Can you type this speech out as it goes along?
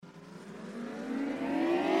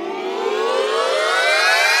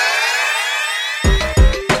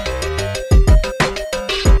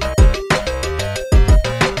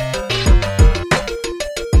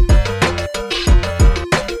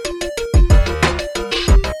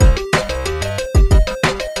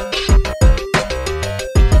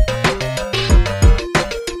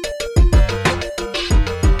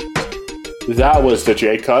That was the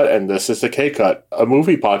J Cut, and this is the K Cut, a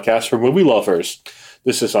movie podcast for movie lovers.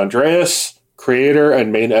 This is Andreas, creator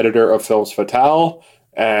and main editor of Films Fatale,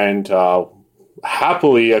 and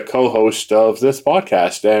happily a co-host of this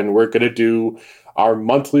podcast. And we're going to do our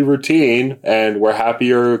monthly routine, and we're happy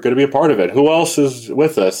you're going to be a part of it. Who else is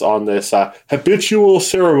with us on this habitual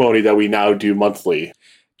ceremony that we now do monthly?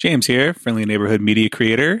 James here, friendly neighborhood media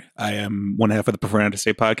creator. I am one half of the Prefer Not to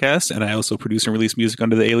Say podcast, and I also produce and release music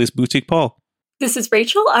under the alias Boutique Paul. This is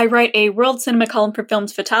Rachel. I write a world cinema column for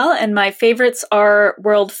Films Fatale, and my favorites are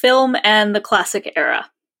world film and the classic era.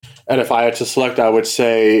 And if I had to select, I would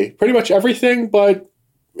say pretty much everything, but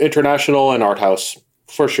international and art house,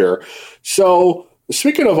 for sure. So,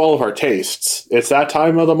 speaking of all of our tastes, it's that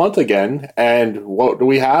time of the month again, and what do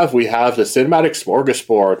we have? We have the Cinematic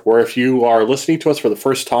Smorgasbord, where if you are listening to us for the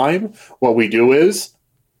first time, what we do is,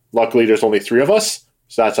 luckily there's only 3 of us,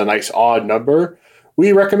 so that's a nice odd number.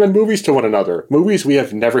 We recommend movies to one another, movies we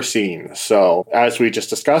have never seen. So, as we just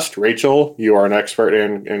discussed, Rachel, you are an expert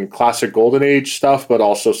in classic Golden Age stuff, but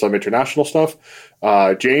also some international stuff.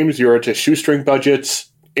 James, you're into shoestring budgets,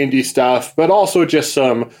 indie stuff, but also just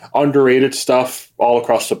some underrated stuff all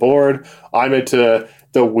across the board. I'm into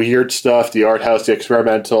the weird stuff, the art house, the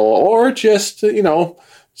experimental, or just,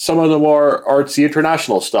 some of the more artsy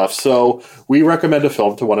international stuff. So, we recommend a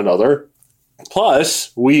film to one another.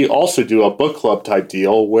 Plus, we also do a book club type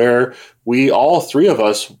deal where we, all 3 of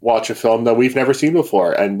us, watch a film that we've never seen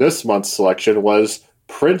before. And this month's selection was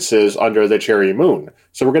Prince's Under the Cherry Moon.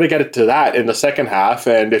 So we're going to get to that in the second half.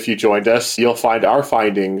 And if you joined us, you'll find our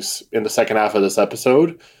findings in the second half of this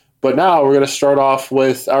episode. But now we're going to start off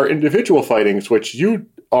with our individual findings, which you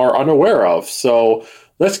are unaware of. So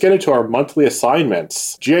let's get into our monthly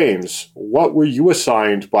assignments. James, what were you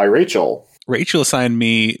assigned by Rachel? Rachel assigned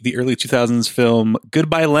me the early 2000s film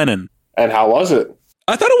Goodbye Lenin. And how was it?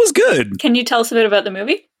 I thought it was good. Can you tell us a bit about the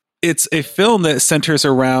movie? It's a film that centers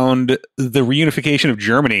around the reunification of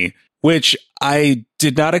Germany, which I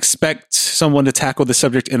did not expect someone to tackle the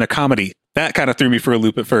subject in a comedy. That kind of threw me for a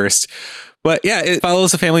loop at first. But yeah, it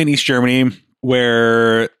follows a family in East Germany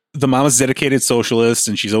where the mom is a dedicated socialist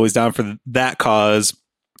and she's always down for that cause.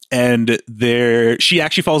 And she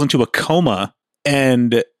actually falls into a coma.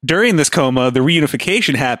 And during this coma, the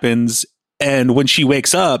reunification happens. And when she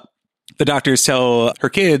wakes up, the doctors tell her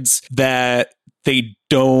kids that they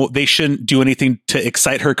shouldn't do anything to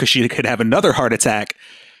excite her because she could have another heart attack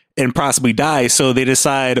and possibly die. So they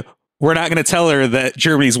decide, we're not going to tell her that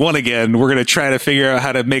Germany's won again. We're going to try to figure out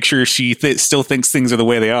how to make sure she still thinks things are the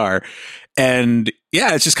way they are. And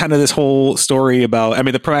yeah, it's just kind of this whole story about,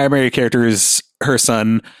 the primary character is her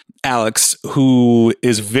son, Alex, who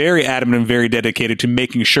is very adamant and very dedicated to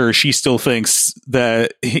making sure she still thinks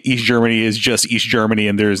that East Germany is just East Germany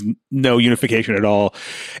and there's no unification at all.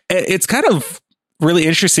 It's kind of really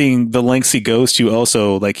interesting the lengths he goes to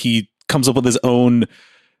also. Like, he comes up with his own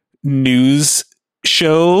news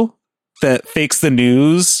show that fakes the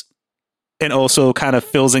news and also kind of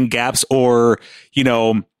fills in gaps or,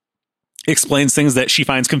 explains things that she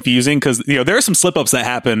finds confusing. Because, there are some slip ups that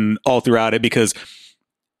happen all throughout it because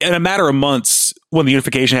in a matter of months, when the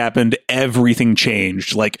unification happened, everything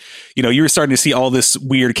changed. Like, you were starting to see all this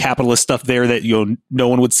weird capitalist stuff there that, no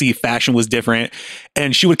one would see. Fashion was different.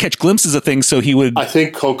 And she would catch glimpses of things. So he would... I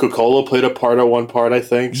think Coca-Cola played a part at one part, I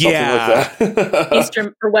think. Yeah. Something like that.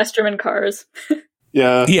 Eastern or West German cars.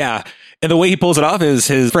 Yeah. Yeah. And the way he pulls it off is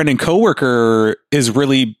his friend and coworker is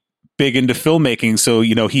really big into filmmaking. So,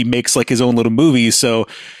 he makes like his own little movies. So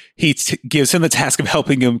he gives him the task of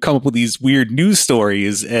helping him come up with these weird news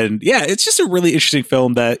stories. And yeah, it's just a really interesting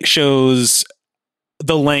film that shows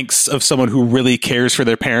the lengths of someone who really cares for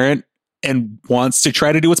their parent and wants to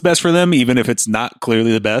try to do what's best for them, even if it's not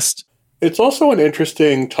clearly the best. It's also an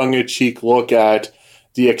interesting tongue-in-cheek look at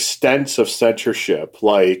the extents of censorship,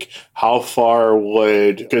 like how far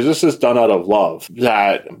because this is done out of love,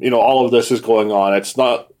 that, all of this is going on. It's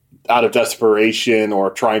not out of desperation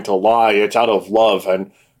or trying to lie. It's out of love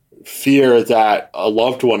and fear that a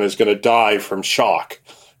loved one is going to die from shock.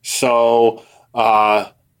 So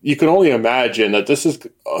you can only imagine that this is,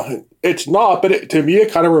 it's not, but to me,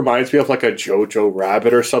 it kind of reminds me of like a Jojo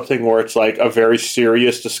Rabbit or something where it's like a very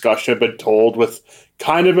serious discussion but told with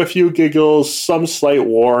kind of a few giggles, some slight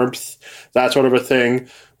warmth, that sort of a thing.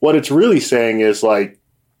 What it's really saying is like,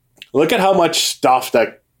 look at how much stuff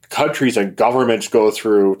that countries and governments go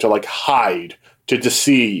through to like hide, to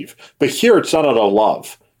deceive. But here it's not out of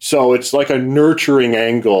love. So it's like a nurturing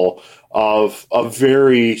angle of a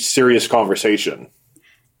very serious conversation.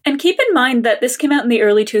 And keep in mind that this came out in the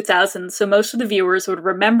early 2000s, so most of the viewers would have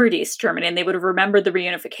remembered East Germany and they would have remembered the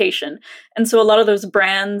reunification. And so a lot of those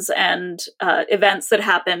brands and events that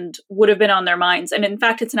happened would have been on their minds. And in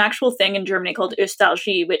fact, it's an actual thing in Germany called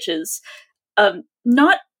Nostalgie, which is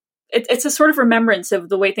it's a sort of remembrance of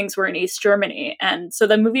the way things were in East Germany. And so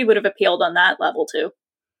the movie would have appealed on that level too.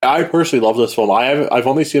 I personally love this film. I've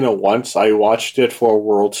only seen it once. I watched it for a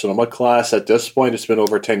World Cinema class. At this point, it's been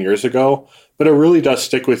over 10 years ago. But it really does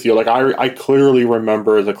stick with you. Like, I clearly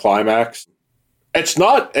remember the climax. It's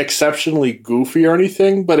not exceptionally goofy or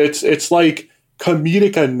anything, but it's like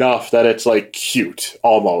comedic enough that it's like cute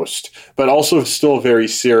almost, but also still very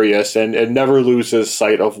serious, and it never loses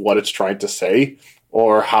sight of what it's trying to say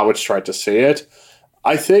or how it's trying to say it.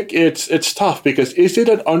 I think it's tough because is it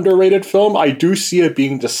an underrated film? I do see it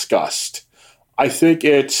being discussed. I think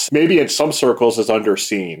it's maybe in some circles is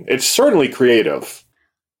underseen. It's certainly creative.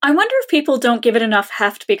 I wonder if people don't give it enough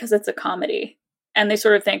heft because it's a comedy and they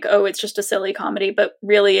sort of think, oh, it's just a silly comedy, but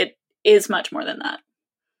really it is much more than that.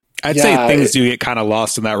 I'd say things do get kind of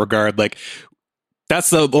lost in that regard. Like that's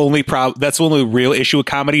the only that's the only real issue with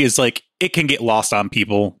comedy is like it can get lost on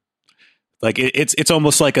people. Like it's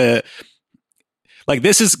almost like could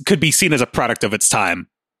be seen as a product of its time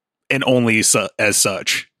and only as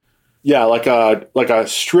such. Yeah, like a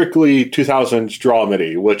strictly 2000s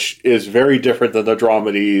dramedy, which is very different than the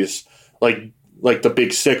dramedies like The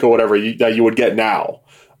Big Sick or whatever that you would get now.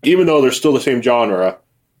 Even though they're still the same genre,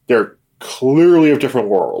 they're clearly of different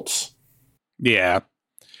worlds. Yeah.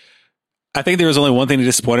 I think there was only one thing that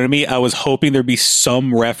disappointed me. I was hoping there'd be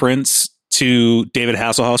some reference to David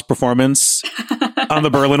Hasselhoff's performance on the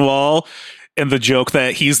Berlin Wall. And the joke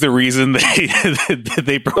that he's the reason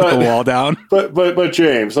they broke the wall down. But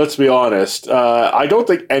James, let's be honest. I don't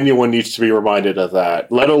think anyone needs to be reminded of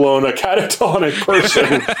that, let alone a catatonic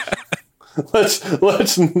person.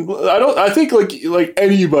 I think like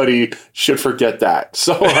anybody should forget that.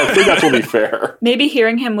 So I think that's only fair. Maybe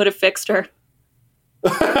hearing him would have fixed her.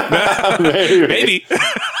 Maybe.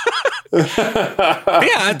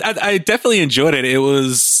 I definitely enjoyed it. It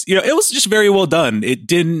was just very well done. It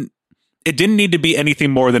didn't need to be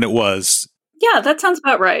anything more than it was. Yeah, that sounds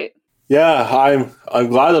about right. Yeah, I'm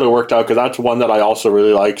glad that it worked out because that's one that I also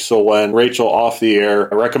really like. So when Rachel off the air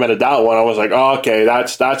recommended that one, I was like, oh, okay,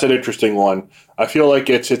 that's an interesting one. I feel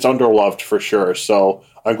like it's underloved for sure. So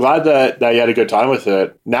I'm glad that you had a good time with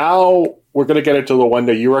it. Now we're gonna get into the one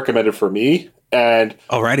that you recommended for me, and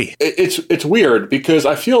alrighty, it's weird because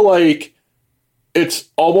I feel like it's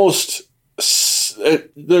almost.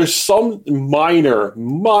 There's some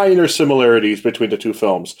minor similarities between the two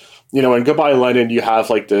films. In Goodbye Lenin, you have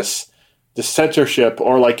like this censorship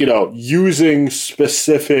or using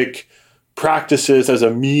specific practices as a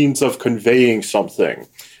means of conveying something.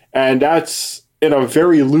 And that's in a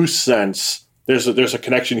very loose sense. There's a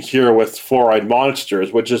connection here with Four-Eyed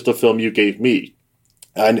Monsters, which is the film you gave me.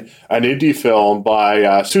 An indie film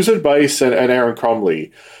by Susan Bice and Aaron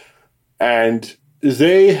Crumley. And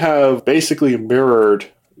they have basically mirrored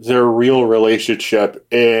their real relationship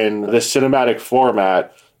in the cinematic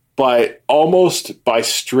format, but almost by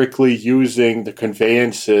strictly using the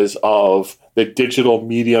conveyances of the digital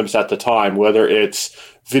mediums at the time, whether it's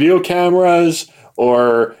video cameras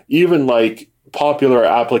or even like popular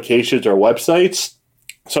applications or websites.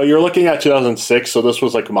 So you're looking at 2006, so this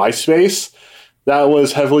was like MySpace. That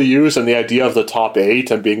was heavily used, and the idea of the top 8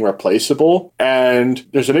 and being replaceable. And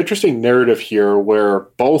there's an interesting narrative here where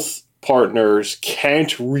both partners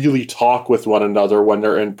can't really talk with one another when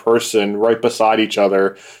they're in person right beside each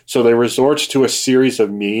other. So they resort to a series of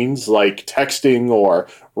means like texting or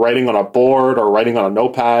writing on a board or writing on a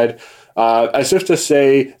notepad, as if to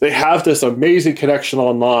say they have this amazing connection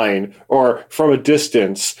online or from a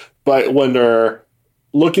distance. But when they're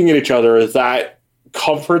looking at each other, that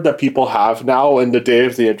comfort that people have now in the day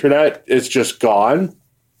of the internet is just gone,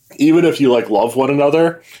 even if you love one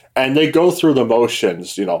another. And they go through the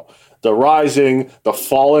motions, the rising, the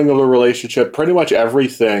falling of the relationship, pretty much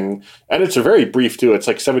everything. And it's very brief too. It's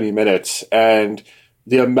like 70 minutes. And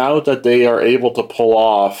the amount that they are able to pull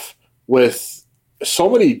off with so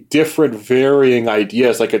many different varying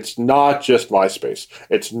ideas. Like, it's not just MySpace.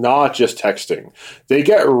 It's not just texting. They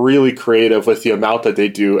get really creative with the amount that they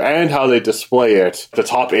do and how they display it. The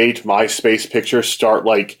top 8 MySpace pictures start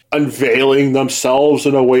unveiling themselves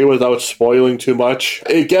in a way without spoiling too much.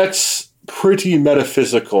 It gets pretty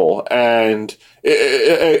metaphysical, and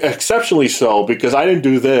exceptionally so, because I didn't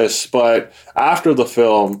do this, but after the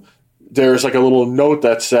film, there's a little note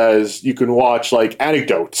that says you can watch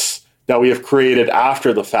anecdotes that we have created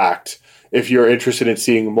after the fact if you're interested in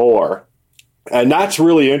seeing more. And that's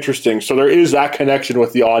really interesting. So there is that connection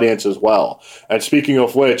with the audience as well. And speaking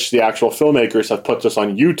of which, the actual filmmakers have put this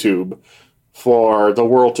on YouTube for the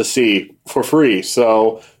world to see for free.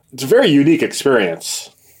 So it's a very unique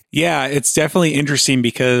experience. Yeah, it's definitely interesting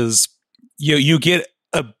because you get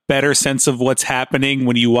a better sense of what's happening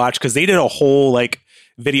when you watch, because they did a whole like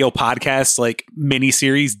video podcast, like mini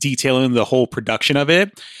series detailing the whole production of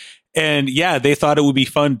it. And yeah, they thought it would be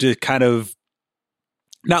fun to kind of,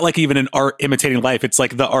 not like even an art imitating life. It's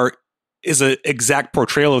like the art is an exact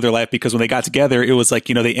portrayal of their life, because when they got together, it was like,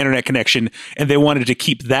 the internet connection, and they wanted to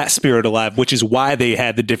keep that spirit alive, which is why they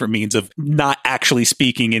had the different means of not actually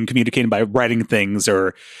speaking and communicating by writing things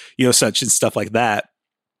or, such and stuff like that.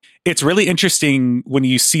 It's really interesting when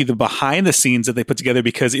you see the behind the scenes that they put together,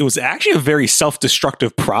 because it was actually a very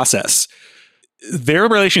self-destructive process. Their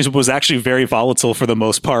relationship was actually very volatile for the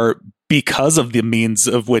most part, because of the means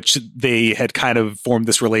of which they had kind of formed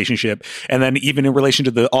this relationship. And then even in relation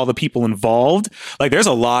to all the people involved, like there's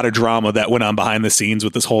a lot of drama that went on behind the scenes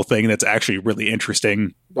with this whole thing that's actually really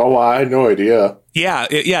interesting. Oh, I had no idea. Yeah.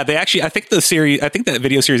 They actually, I think that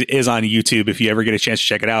video series is on YouTube if you ever get a chance to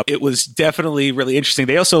check it out. It was definitely really interesting.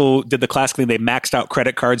 They also did the classic thing. They maxed out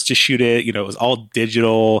credit cards to shoot it. It was all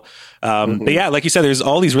digital. But yeah, like you said, there's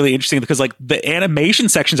all these really interesting, because like the animation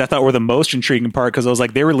sections I thought were the most intriguing part, because I was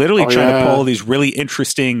like, they were literally trying to pull these really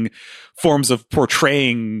interesting forms of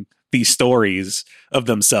portraying these stories of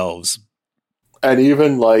themselves. And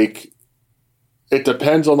even like, it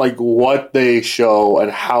depends on like what they show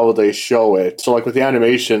and how they show it. So like with the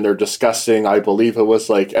animation, they're discussing, I believe it was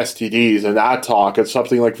like STDs and that talk. It's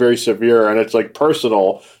something like very severe, and it's like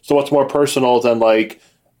personal. So what's more personal than like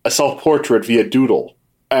a self-portrait via doodle?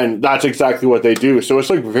 And that's exactly what they do. So it's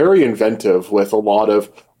like very inventive with a lot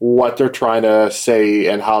of what they're trying to say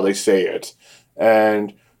and how they say it.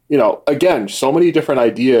 And, again, so many different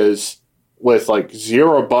ideas with like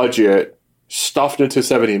zero budget stuffed into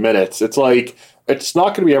 70 minutes. It's like, it's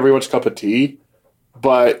not going to be everyone's cup of tea,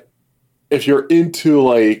 but if you're into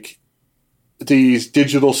like these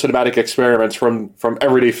digital cinematic experiments from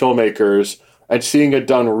everyday filmmakers and seeing it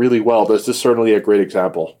done really well, this is certainly a great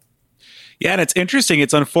example. Yeah, and it's interesting.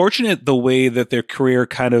 It's unfortunate the way that their career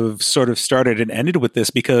kind of sort of started and ended with this,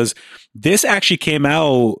 because this actually came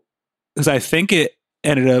out, because I think it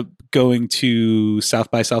ended up going to South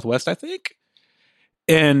by Southwest, I think.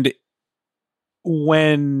 And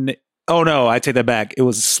oh no, I take that back. It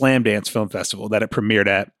was a Slam Dance Film Festival that it premiered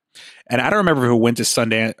at. And I don't remember who went to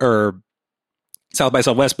Sundance or South by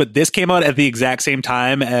Southwest, but this came out at the exact same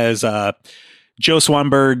time as Joe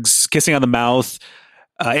Swanberg's Kissing on the Mouth,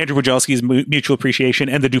 Andrew Wojcicki's Mutual Appreciation,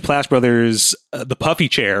 and the Duplass brothers' The Puffy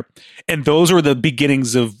Chair. And those were the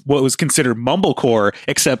beginnings of what was considered mumblecore,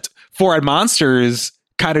 except Four Eyed Monsters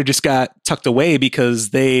kind of just got tucked away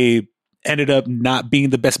because they ended up not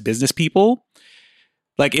being the best business people.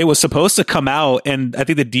 Like, it was supposed to come out, and I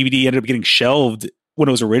think the DVD ended up getting shelved when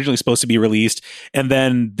it was originally supposed to be released. And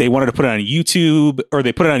then they wanted to put it on YouTube, or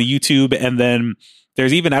they put it on YouTube. And then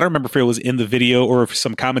there's even, I don't remember if it was in the video or if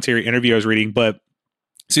some commentary interview I was reading, but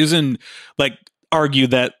Susan like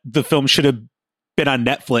argued that the film should have been on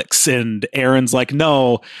Netflix, and Aaron's like,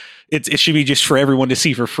 no, it should be just for everyone to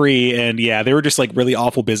see for free. And yeah, they were just like really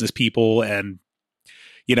awful business people. And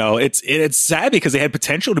it's sad because they had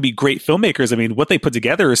potential to be great filmmakers. I mean, what they put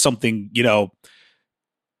together is something,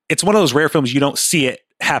 it's one of those rare films you don't see it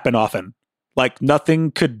happen often. Like,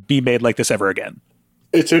 nothing could be made like this ever again.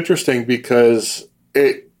 It's interesting because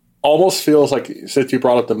it almost feels like, since you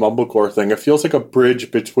brought up the mumblecore thing, it feels like a bridge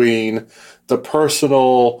between the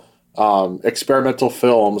personal experimental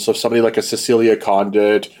films of somebody like a Cecilia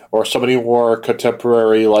Condit, or somebody more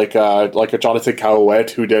contemporary like a Jonathan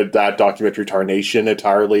Cowett, who did that documentary Tarnation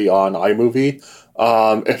entirely on iMovie.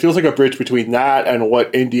 It feels like a bridge between that and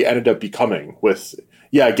what indie ended up becoming with,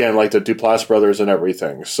 again, like the Duplass brothers and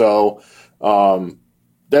everything. So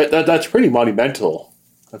that's pretty monumental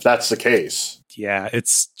if that's the case. Yeah,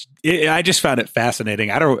 I just found it fascinating.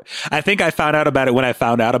 I think I found out about it when I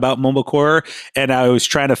found out about mumblecore, and I was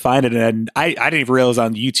trying to find it, and I didn't even realize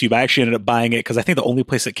on YouTube. I actually ended up buying it because I think the only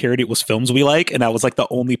place that carried it was Films We Like, and that was like the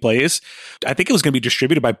only place. I think it was going to be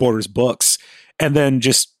distributed by Borders Books, and then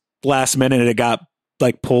just last minute it got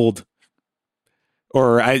like pulled.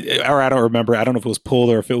 Or I don't remember. I don't know if it was pulled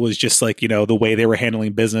or if it was just like, the way they were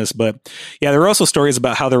handling business. But yeah, there were also stories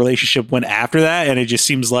about how the relationship went after that, and it just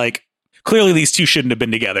seems like clearly these two shouldn't have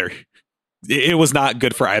been together. it was not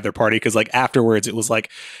good for either party, because like afterwards it was like,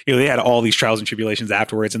 they had all these trials and tribulations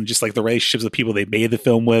afterwards, and just like the relationships of the people they made the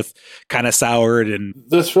film with kind of soured. And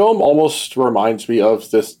this film almost reminds me of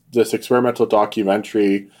this experimental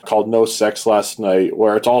documentary called No Sex Last Night,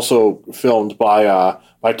 where it's also filmed by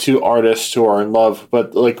two artists who are in love,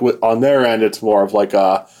 but like on their end it's more of like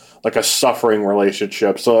a suffering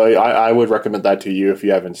relationship. So I would recommend that to you if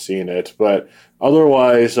you haven't seen it. But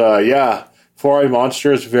otherwise, For Eye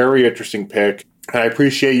Monsters, very interesting pick. And I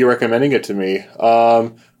appreciate you recommending it to me.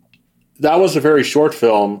 That was a very short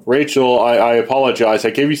film. Rachel, I apologize.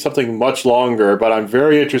 I gave you something much longer, but I'm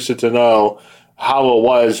very interested to know how it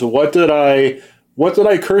was. What did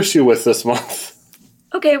I curse you with this month?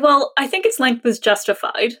 Okay, well, I think its length was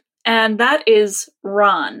justified. And that is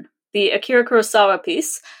Ran, the Akira Kurosawa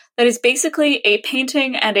piece. That is basically a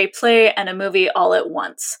painting and a play and a movie all at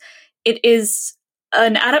once. It is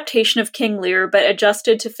an adaptation of King Lear, but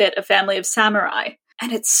adjusted to fit a family of samurai.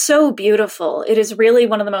 And it's so beautiful. It is really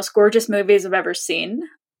one of the most gorgeous movies I've ever seen.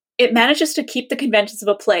 It manages to keep the conventions of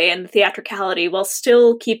a play and the theatricality while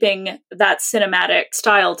still keeping that cinematic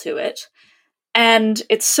style to it. And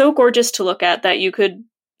it's so gorgeous to look at that you could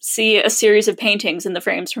see a series of paintings in the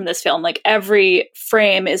frames from this film. Like every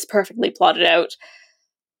frame is perfectly plotted out.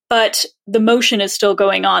 But the motion is still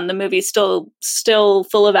going on. The movie's still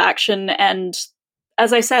full of action. And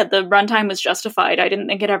as I said, the runtime was justified. I didn't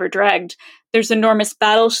think it ever dragged. There's enormous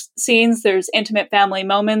battle scenes. There's intimate family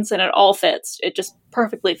moments, and it all fits. It just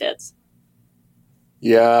perfectly fits.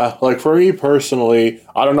 Yeah, like for me personally,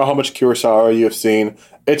 I don't know how much Kurosawa you've seen.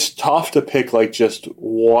 It's tough to pick like just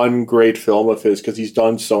one great film of his because he's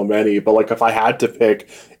done so many. But like if I had to pick,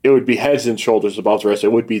 it would be heads and shoulders above the rest.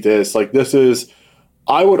 It would be this. Like this is...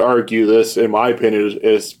 I would argue this, in my opinion,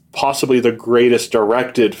 is possibly the greatest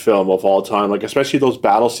directed film of all time. Like, especially those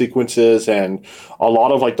battle sequences and a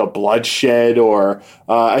lot of, like, the bloodshed or,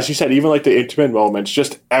 as you said, even, like, the intimate moments.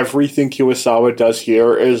 Just everything Kurosawa does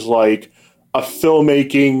here is, like, a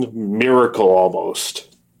filmmaking miracle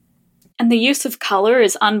almost. And the use of color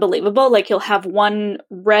is unbelievable. Like, you'll have one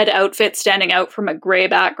red outfit standing out from a gray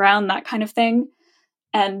background, that kind of thing.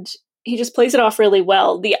 And he just plays it off really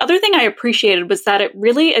well. The other thing I appreciated was that it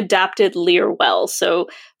really adapted Lear well. So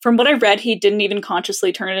from what I read, he didn't even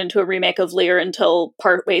consciously turn it into a remake of Lear until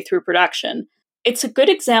partway through production. It's a good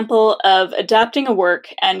example of adapting a work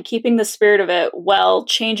and keeping the spirit of it while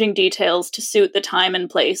changing details to suit the time and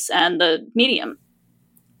place and the medium.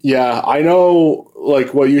 Yeah, I know,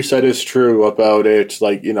 like, what you said is true about it.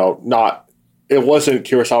 Like, it wasn't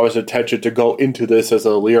Kurosawa's intention to go into this as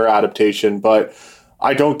a Lear adaptation, but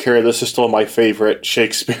I don't care. This is still my favorite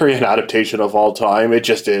Shakespearean adaptation of all time. It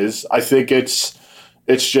just is. I think it's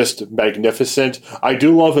just magnificent. I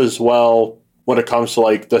do love as well when it comes to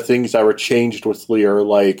like the things that were changed with Lear,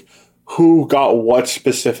 like who got what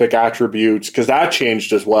specific attributes, because that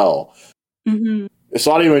changed as well. Mm-hmm. It's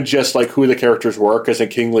not even just like who the characters were, because in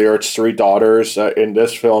King Lear it's 3 daughters. In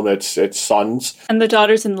this film it's sons. And the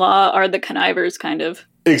daughters-in-law are the connivers, kind of.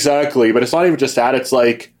 Exactly, but it's not even just that. It's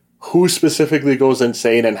like who specifically goes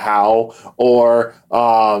insane and how, or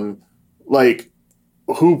like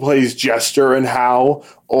who plays Jester and how,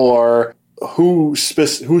 or who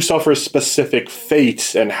suffers specific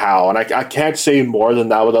fates and how. And I can't say more than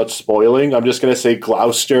that without spoiling. I'm just going to say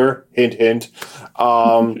Gloucester, hint, hint.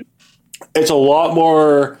 It's a lot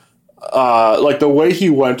more, like the way he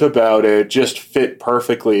went about it just fit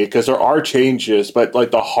perfectly, because there are changes, but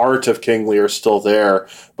like the heart of King Lear is still there.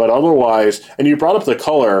 But otherwise, and you brought up the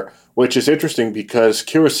color, which is interesting because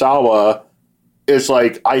Kurosawa is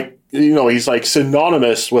like, he's like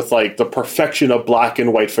synonymous with like the perfection of black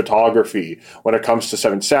and white photography when it comes to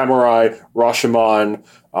Seven Samurai, Rashomon,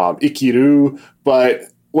 Ikiru. But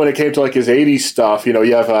when it came to like his 80s stuff, you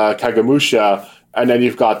have Kagemusha, and then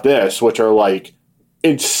you've got this, which are like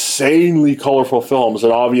insanely colorful films.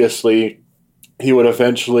 And obviously he would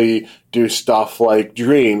eventually do stuff like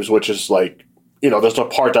Dreams, which is like, there's a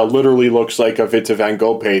part that literally looks like a Vincent van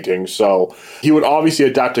Gogh painting. So he would obviously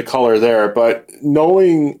adapt to color there. But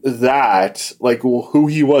knowing that, like who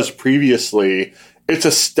he was previously, it's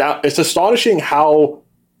astonishing how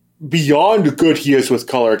beyond good he is with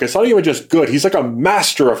color. It's not even just good. He's like a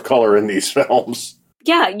master of color in these films.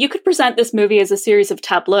 Yeah, you could present this movie as a series of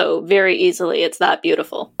tableaux very easily. It's that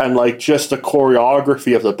beautiful. And like just the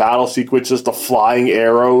choreography of the battle sequences, the flying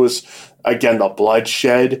arrows, again, the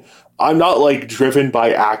bloodshed. I'm not like driven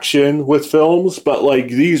by action with films, but like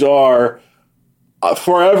these are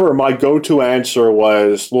forever. My go-to answer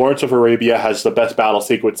was Lawrence of Arabia has the best battle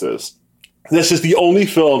sequences. This is the only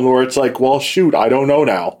film where it's like, well, shoot, I don't know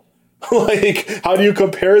now. Like, how do you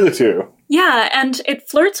compare the two? Yeah, and it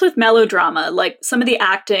flirts with melodrama. Like some of the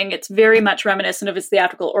acting, it's very much reminiscent of its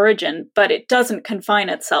theatrical origin, but it doesn't confine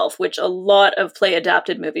itself, which a lot of play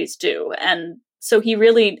adapted movies do. And so he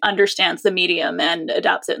really understands the medium and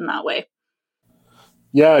adapts it in that way.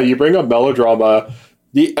 Yeah, you bring up melodrama.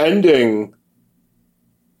 The ending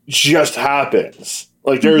just happens.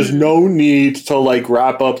 Like, there's no need to, like,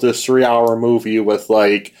 wrap up this 3-hour movie with,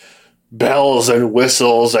 like, bells and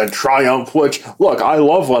whistles and triumph, which, look, I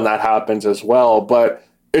love when that happens as well, but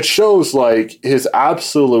it shows, like, his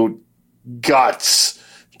absolute guts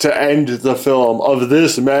to end the film of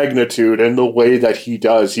this magnitude in the way that he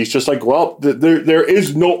does. He's just like, well, there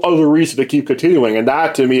is no other reason to keep continuing, and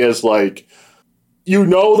that, to me, is, like, you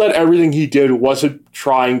know that everything he did wasn't him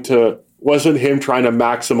trying to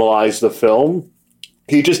maximize the film.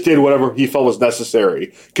 He just did whatever he felt was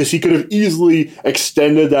necessary, because he could have easily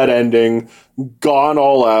extended that ending, gone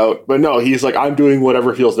all out. But no, he's like, I'm doing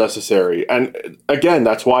whatever feels necessary. And again,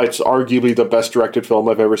 that's why it's arguably the best directed film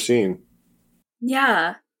I've ever seen.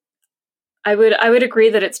 Yeah, I would agree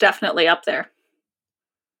that it's definitely up there.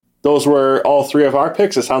 Those were all three of our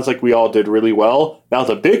picks. It sounds like we all did really well. Now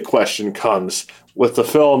the big question comes with the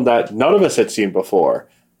film that none of us had seen before,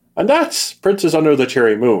 and that's Prince's Under the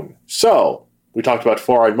Cherry Moon. So, we talked about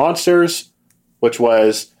Four-Eyed Monsters, which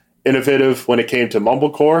was innovative when it came to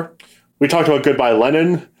mumblecore. We talked about Goodbye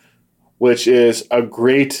Lenin, which is a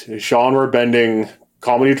great genre-bending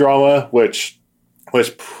comedy drama, which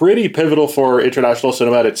was pretty pivotal for international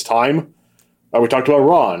cinema at its time. We talked about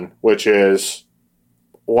Ron, which is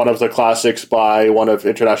one of the classics by one of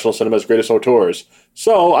international cinema's greatest auteurs.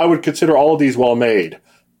 So I would consider all of these well-made.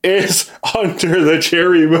 Is Under the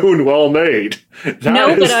Cherry Moon well-made?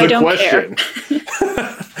 No, but I don't care.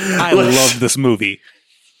 I love this movie.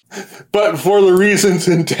 But for the reasons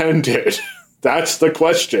intended. That's the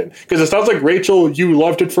question. Because it sounds like, Rachel, you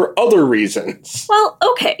loved it for other reasons. Well,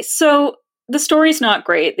 okay, so the story's not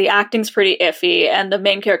great, the acting's pretty iffy, and the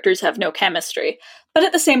main characters have no chemistry. But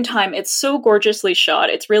at the same time, it's so gorgeously shot,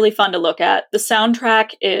 it's really fun to look at. The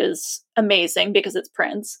soundtrack is amazing because it's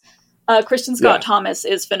Prince. Kristen Scott Thomas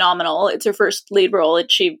is phenomenal. It's her first lead role,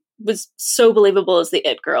 and she was so believable as the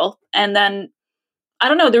it girl. And then, I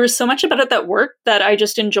don't know, there was so much about it that worked that I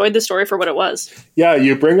just enjoyed the story for what it was. Yeah,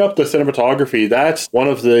 you bring up the cinematography. That's one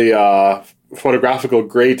of the photographical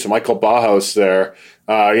greats, Michael Bauhaus there.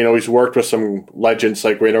 He's worked with some legends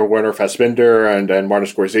like Werner Fassbinder and Martin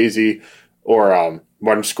Scorsese, or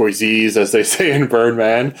Martin Scorsese, as they say in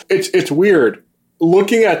Birdman. It's weird.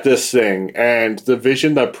 Looking at this thing and the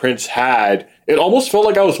vision that Prince had, it almost felt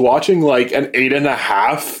like I was watching like an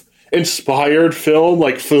 8.5 inspired film,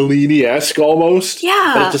 like Fellini-esque almost.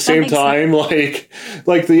 Yeah. But at the same time, like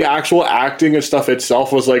the actual acting and stuff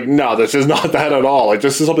itself was like, no, this is not that at all. Like,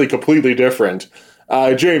 this is something completely different.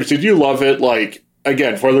 James, did you love it? Like,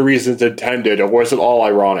 again, for the reasons intended, or was it all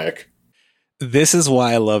ironic? This is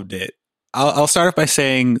why I loved it. I'll start off by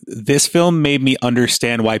saying this film made me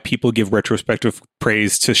understand why people give retrospective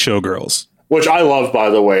praise to Showgirls. Which I love, by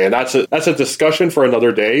the way, and that's a discussion for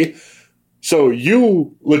another day. So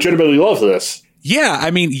you legitimately love this. Yeah, I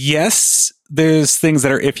mean, yes, there's things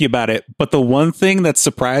that are iffy about it, but the one thing that's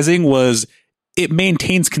surprising was it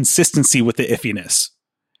maintains consistency with the iffiness.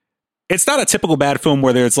 It's not a typical bad film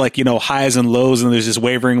where there's like, highs and lows and there's just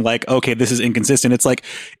wavering like, okay, this is inconsistent. It's like,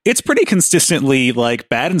 it's pretty consistently like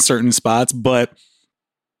bad in certain spots, but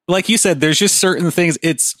like you said, there's just certain things.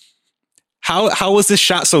 It's how was this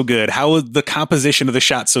shot so good? How was the composition of the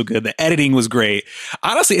shot so good? The editing was great.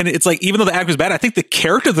 Honestly, and it's like, even though the act was bad, I think the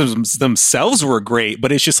characters themselves were great,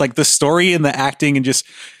 but it's just like the story and the acting, and just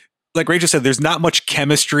like Rachel said, there's not much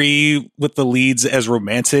chemistry with the leads as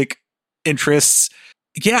romantic interests.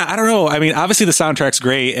 Yeah, I don't know. I mean, obviously the soundtrack's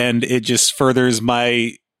great, and it just furthers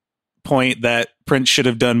my point that Prince should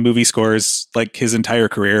have done movie scores like his entire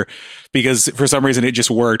career, because for some reason it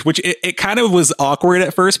just worked, which it kind of was awkward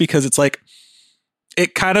at first, because it's like,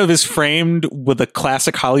 it kind of is framed with a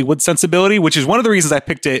classic Hollywood sensibility, which is one of the reasons I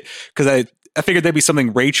picked it, because I figured that'd be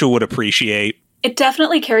something Rachel would appreciate. It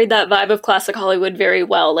definitely carried that vibe of classic Hollywood very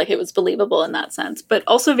well. Like, it was believable in that sense, but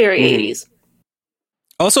also very 80s.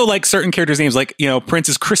 Also, like, certain characters' names, like, Prince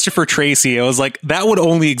is Christopher Tracy. I was like, that would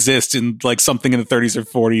only exist in like something in the 30s or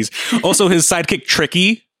 40s. Also, his sidekick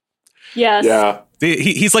Tricky. Yes. Yeah.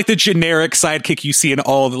 He's like the generic sidekick you see in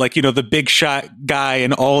all the, like, the big shot guy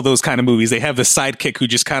in all those kind of movies. They have the sidekick who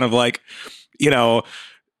just kind of like, and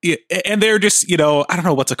they're just, I don't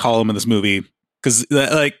know what to call him in this movie, because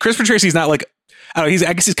like Christopher Tracy's not like, I don't know,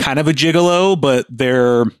 I guess he's kind of a gigolo, but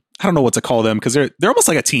I don't know what to call them, because they're almost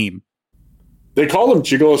like a team. They call them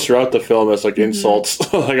gigolos throughout the film as like insults.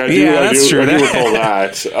 Like I do recall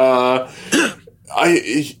that.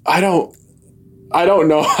 I don't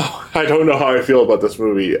know. I don't know how I feel about this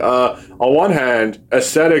movie. On one hand,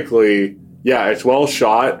 aesthetically, yeah, it's well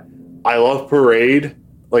shot. I love Parade,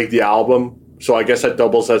 like the album. So I guess that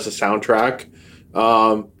doubles as a soundtrack.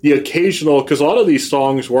 The occasional, because a lot of these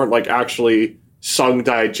songs weren't like actually sung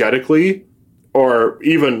diegetically or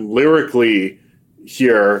even lyrically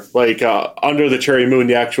here. Like Under the Cherry Moon,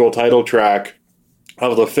 the actual title track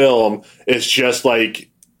of the film is just like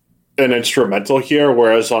an instrumental here,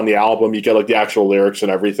 whereas on the album you get like the actual lyrics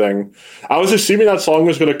and everything. I was assuming that song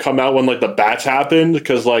was going to come out when like the bats happened,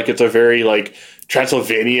 because like it's a very like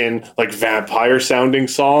Transylvanian like vampire sounding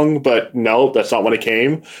song, but no, that's not when it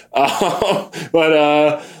came.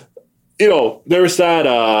 But you know, there's that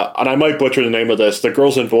and I might butcher the name of this, the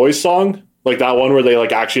Girls and Boys song, like that one where they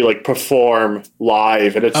like actually like perform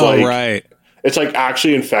live, and it's it's like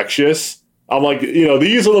actually infectious. I'm like, you know,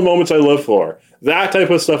 these are the moments I live for. That type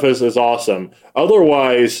of stuff is awesome.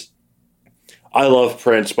 Otherwise, I love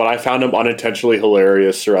Prince, but I found him unintentionally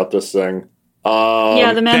hilarious throughout this thing.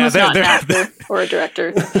 The man was not an actor or a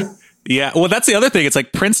director. Yeah, well, that's the other thing. It's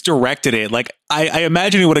like Prince directed it. Like, I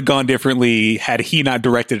imagine it would have gone differently had he not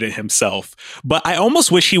directed it himself. But I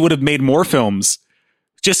almost wish he would have made more films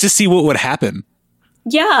just to see what would happen.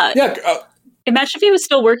 Yeah. Imagine if he was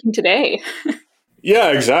still working today.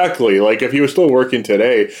 Yeah, exactly. Like, if he was still working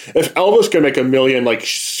today, if Elvis could make a million, like,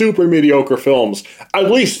 super mediocre films,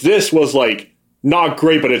 at least this was, like, not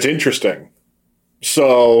great, but it's interesting.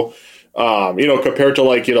 So, you know, compared to,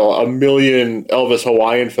 like, you know, a million Elvis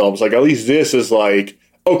Hawaiian films, like, at least this is, like,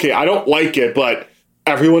 okay, I don't like it, but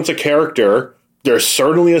everyone's a character. There's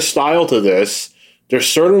certainly a style to this. There's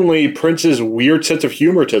certainly Prince's weird sense of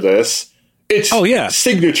humor to this. It's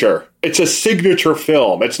signature. It's a signature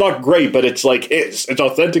film. It's not great, but it's like his. It's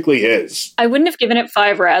authentically his. I wouldn't have given it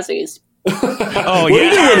 5 Razzies. What do you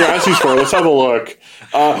win Razzies for? Let's have a look.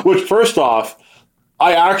 Which, first off,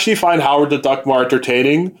 I actually find Howard the Duck more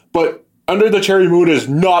entertaining, but Under the Cherry Moon is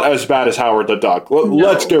not as bad as Howard the Duck.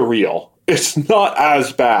 Let's get real. It's not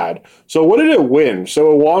as bad. So what did it win?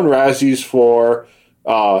 So it won Razzies for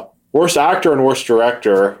Worst Actor and Worst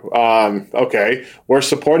Director. Okay. Worst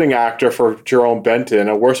Supporting Actor for Jerome Benton.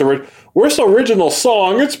 And Worst Original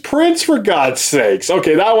Song. It's Prince, for God's sakes.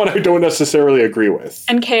 Okay, that one I don't necessarily agree with.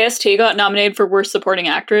 And KST got nominated for Worst Supporting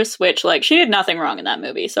Actress, which, like, she did nothing wrong in that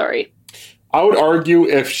movie. Sorry. I would argue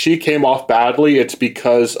if she came off badly, it's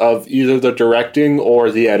because of either the directing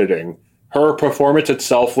or the editing. Her performance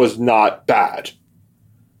itself was not bad.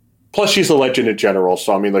 Plus, she's a legend in general,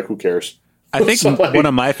 so I mean, like, who cares? I think one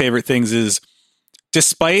of my favorite things is,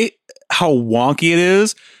 despite how wonky it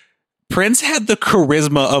is, Prince had the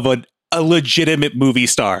charisma of a legitimate movie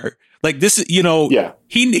star. Like this, you know,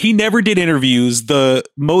 he never did interviews. The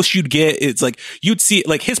most you'd get, it's like, you'd see,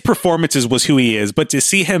 like, his performances was who he is, but to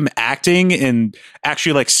see him acting and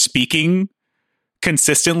actually like speaking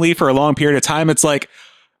consistently for a long period of time, it's like,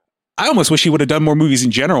 I almost wish he would have done more movies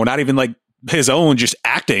in general, not even like his own, just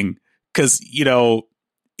acting. Cause, you know,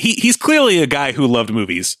 he's clearly a guy who loved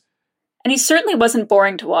movies. And he certainly wasn't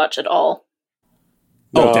boring to watch at all.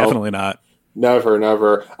 No, definitely not. Never.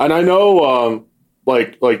 And I know,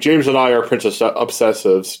 like James and I are Prince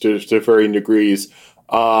obsessives to varying degrees.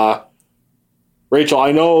 Rachel,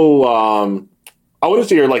 I know, I wouldn't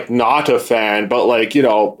say you're like not a fan, but like, you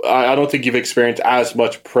know, I don't think you've experienced as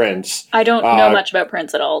much Prince. I don't know much about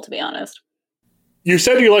Prince at all, to be honest. You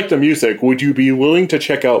said you like the music. Would you be willing to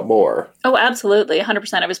check out more? Oh, absolutely.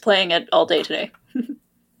 100%. I was playing it all day today.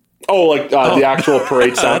 The actual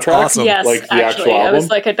Parade soundtrack? Awesome. Yes, like the actually. actual album? I was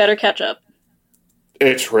like, I'd better catch up.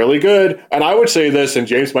 It's really good. And I would say this, and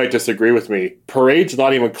James might disagree with me, Parade's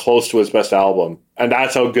not even close to his best album. And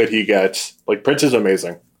that's how good he gets. Like, Prince is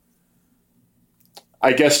amazing.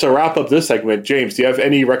 I guess to wrap up this segment, James, do you have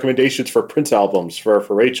any recommendations for Prince albums for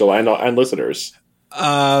Rachel and listeners?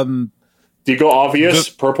 Do you go obvious?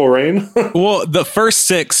 Purple Rain? Well, the first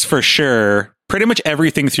 6 for sure. Pretty much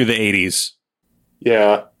everything through the 80s.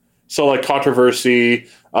 Yeah. So like Controversy,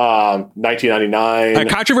 1999.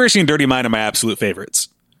 Controversy and Dirty Mind are my absolute favorites.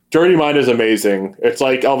 Dirty Mind is amazing. It's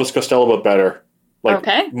like Elvis Costello, but better.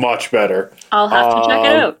 Like, much better. I'll have to check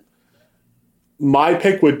it out. My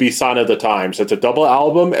pick would be Sign of the Times. It's a double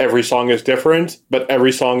album. Every song is different, but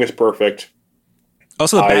every song is perfect.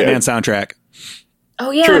 Also the Batman soundtrack. Oh,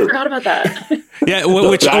 yeah, True. I forgot about that. Yeah,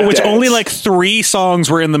 which only like 3 songs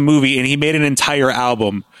were in the movie, and he made an entire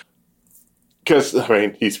album. Because, I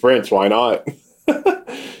mean, he's Prince. Why not?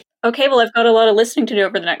 Okay, well, I've got a lot of listening to do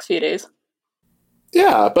over the next few days.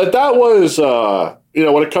 Yeah, but that was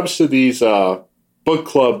when it comes to these book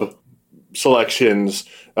club selections,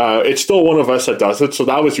 it's still one of us that does it. So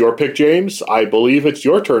that was your pick, James. I believe it's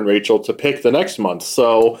your turn, Rachel, to pick the next month.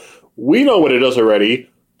 So we know what it is already.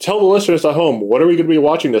 Tell the listeners at home, what are we going to be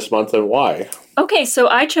watching this month and why? Okay, so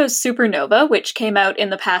I chose Supernova, which came out in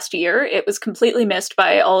the past year. It was completely missed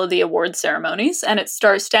by all of the award ceremonies, and it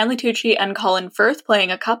stars Stanley Tucci and Colin Firth playing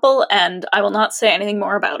a couple, and I will not say anything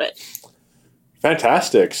more about it.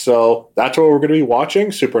 Fantastic. So that's what we're going to be watching,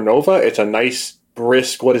 Supernova. It's a nice,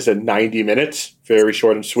 brisk, 90 minutes? Very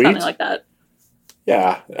short and sweet. Something like that.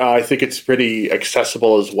 Yeah, I think it's pretty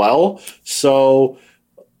accessible as well. So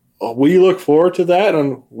we look forward to that,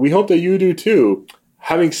 and we hope that you do too.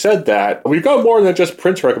 Having said that, we've got more than just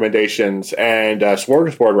Prince recommendations and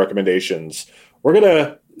Smorgasbord recommendations. We're going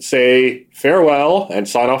to say farewell and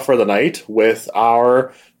sign off for the night with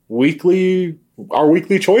our weekly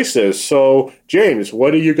choices. So, James,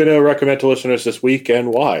 what are you going to recommend to listeners this week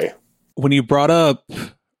and why? When you brought up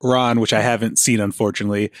Ron, which I haven't seen,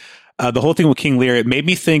 unfortunately, the whole thing with King Lear, it made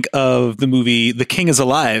me think of the movie The King is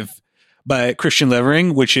Alive by Christian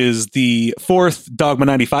Levering, which is the fourth Dogma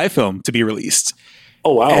 95 film to be released.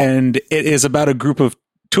 Oh, wow. And it is about a group of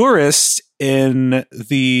tourists in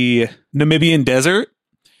the Namibian desert,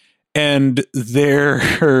 and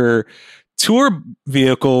their tour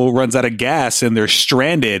vehicle runs out of gas and they're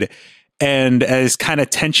stranded. And as kind of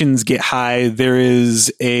tensions get high, there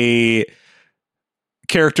is a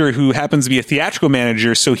character who happens to be a theatrical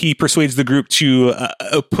manager. So he persuades the group to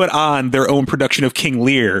put on their own production of King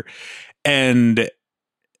Lear. And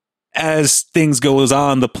as things goes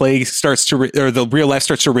on, the play starts to, or the real life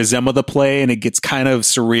starts to resemble the play, and it gets kind of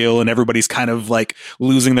surreal and everybody's kind of like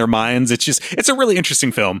losing their minds. It's a really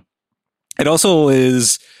interesting film. It also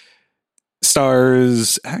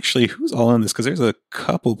stars, actually, who's all in this? Because there's a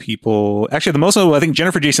couple people. Actually, the most notable, I think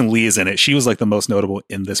Jennifer Jason Leigh is in it. She was like the most notable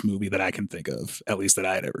in this movie that I can think of, at least that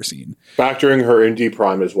I had ever seen. Factoring her indie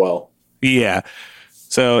prime as well. Yeah.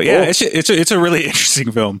 So yeah, cool. It's a really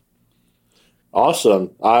interesting film.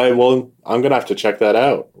 Awesome. I'm going to have to check that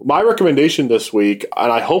out. My recommendation this week, and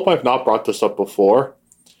I hope I've not brought this up before,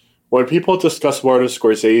 when people discuss Martin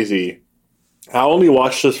Scorsese, I only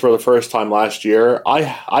watched this for the first time last year.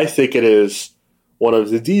 I think it is one of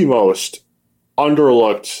the most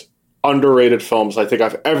underlooked, underrated films I think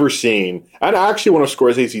I've ever seen, and actually one of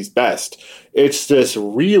Scorsese's best. It's this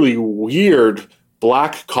really weird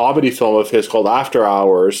black comedy film of his called After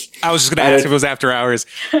Hours. I was just going to ask if it was After Hours.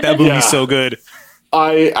 That movie's so good.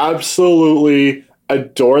 I absolutely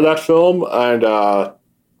adore that film, and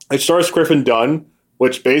it stars Griffin Dunn,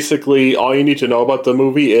 which basically all you need to know about the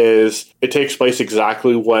movie is it takes place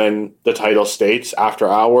exactly when the title states, After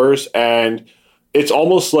Hours, and it's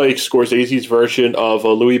almost like Scorsese's version of a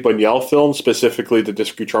Louis Buñuel film, specifically The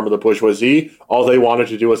Discreet Charm of the Bourgeoisie. All they wanted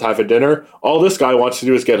to do was have a dinner. All this guy wants to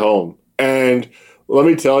do is get home. And let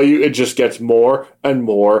me tell you, it just gets more and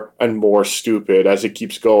more and more stupid as it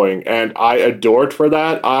keeps going. And I adore it for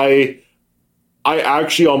that. I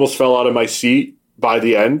actually almost fell out of my seat by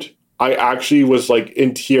the end. I actually was like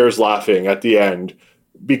in tears laughing at the end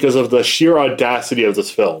because of the sheer audacity of this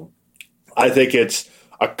film. I think it's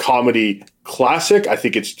a comedy classic. I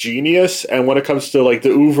think it's genius. And when it comes to like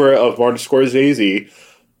the oeuvre of Martin Scorsese,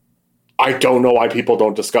 I don't know why people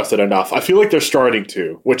don't discuss it enough. I feel like they're starting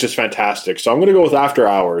to, which is fantastic. So I'm going to go with After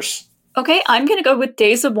Hours. Okay, I'm going to go with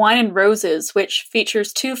Days of Wine and Roses, which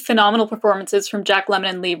features two phenomenal performances from Jack Lemmon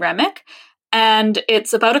and Lee Remick. And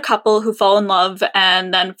it's about a couple who fall in love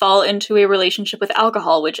and then fall into a relationship with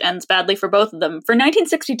alcohol, which ends badly for both of them. For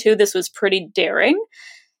 1962, this was pretty daring.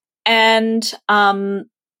 And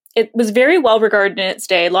it was very well regarded in its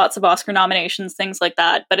day, lots of Oscar nominations, things like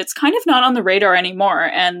that, but it's kind of not on the radar anymore,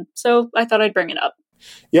 and so I thought I'd bring it up.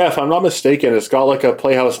 Yeah, if I'm not mistaken, it's got like a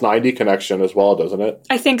Playhouse 90 connection as well, doesn't it?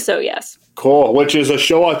 I think so, yes. Cool, which is a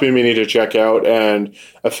show I've been meaning to check out and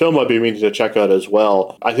a film I've been meaning to check out as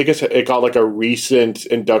well. I think it got like a recent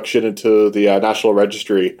induction into the National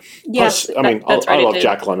Registry. Yes, plus, I love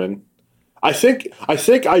Jack Lemmon. I think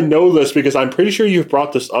I know this because I'm pretty sure you've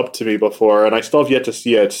brought this up to me before, and I still have yet to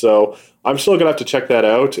see it, so I'm still going to have to check that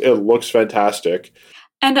out. It looks fantastic.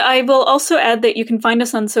 And I will also add that you can find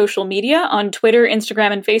us on social media, on Twitter,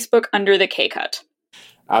 Instagram, and Facebook under The K-Cut.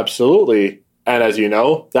 Absolutely. And as you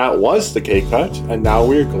know, that was The K-Cut, and now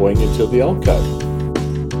we're going into The L-Cut.